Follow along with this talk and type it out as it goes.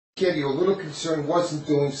kid you're a little concerned wasn't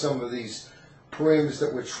doing some of these parameters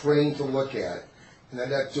that we're trained to look at, and they're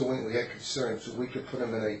not doing, we had concerns, so we could put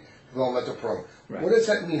them in a developmental program. Right. What does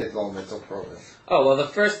that mean, a developmental program? Oh, well, the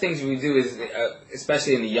first things we do is,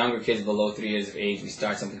 especially in the younger kids below 3 years of age, we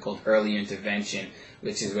start something called early intervention,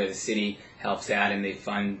 which is where the city helps out and they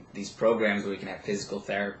fund these programs where we can have physical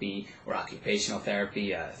therapy or occupational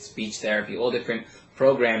therapy, speech therapy, all different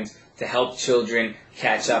programs to help children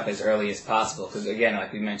catch up as early as possible. Because again,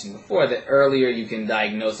 like we mentioned before, the earlier you can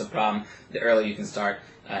diagnose a problem, the earlier you can start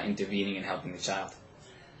intervening and helping the child.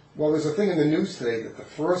 Well, there's a thing in the news today that the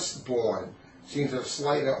firstborn seems to have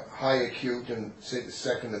slightly higher acute than, say, the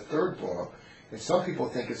second and thirdborn. And some people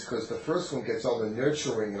think it's because the first one gets all the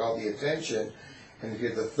nurturing and all the attention, and you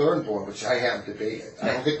get the thirdborn, which I happen to be. I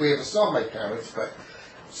don't think we ever saw my parents, but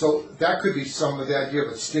so that could be some of the idea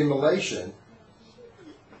of stimulation.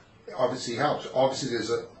 Obviously helps. Obviously,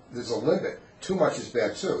 there's a limit. Too much is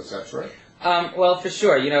bad too. Is that right? Well, for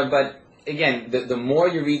sure, but again, the more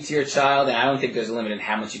you read to your child, and I don't think there's a limit in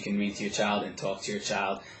how much you can read to your child and talk to your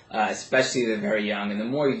child, especially they're very young. And the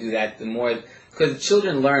more you do that, the more, because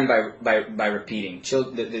children learn by repeating.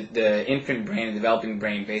 The infant brain, the developing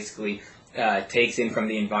brain, basically takes in from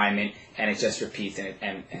the environment and it just repeats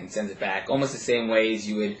and sends it back. Almost the same way as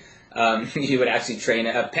you would actually train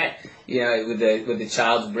a pet. With the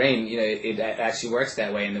child's brain, it actually works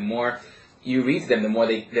that way. And the more you read to them, the more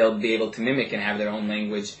they'll be able to mimic and have their own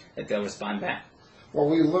language that they'll respond back. Well,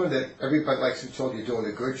 we learned that everybody likes to be told you're doing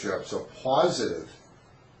a good job, so positive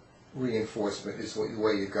reinforcement is the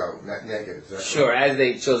way you go, not negative. Is that sure, right?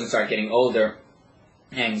 As children start getting older,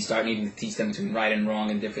 and you start needing to teach them between right and wrong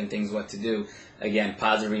and different things what to do, again,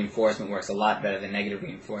 positive reinforcement works a lot better than negative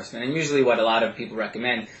reinforcement. And usually what a lot of people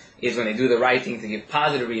recommend is when they do the right thing to give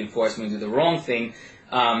positive reinforcement, do the wrong thing,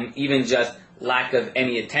 even just lack of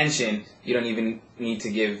any attention, you don't even need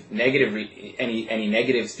to give any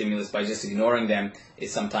negative stimulus. By just ignoring them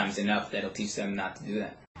is sometimes enough that'll teach them not to do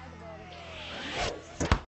that.